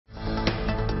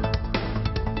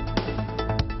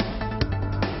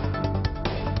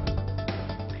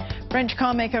French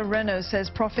carmaker Renault says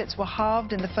profits were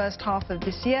halved in the first half of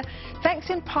this year, thanks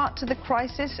in part to the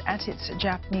crisis at its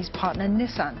Japanese partner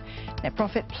Nissan. Net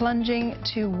profit plunging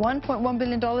to $1.1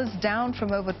 billion, down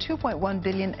from over $2.1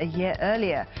 billion a year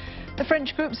earlier. The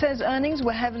French group says earnings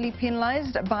were heavily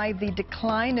penalized by the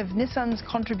decline of Nissan's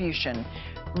contribution.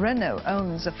 Renault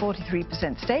owns a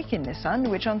 43% stake in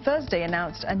Nissan, which on Thursday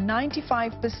announced a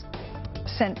 95%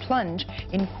 plunge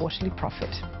in quarterly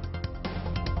profit.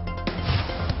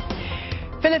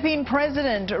 Philippine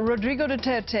President Rodrigo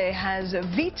Duterte has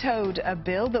vetoed a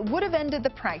bill that would have ended the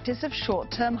practice of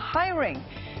short-term hiring.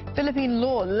 Philippine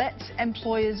law lets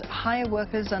employers hire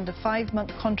workers under 5-month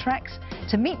contracts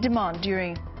to meet demand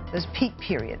during those peak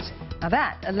periods. Now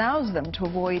that allows them to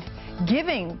avoid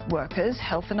giving workers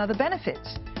health and other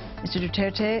benefits. Mr.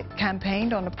 Duterte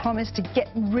campaigned on a promise to get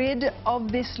rid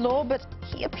of this law, but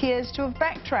he appears to have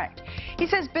backtracked. He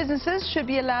says businesses should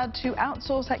be allowed to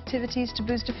outsource activities to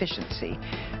boost efficiency.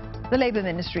 The Labour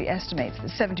Ministry estimates that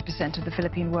 70% of the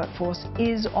Philippine workforce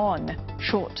is on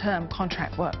short-term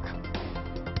contract work.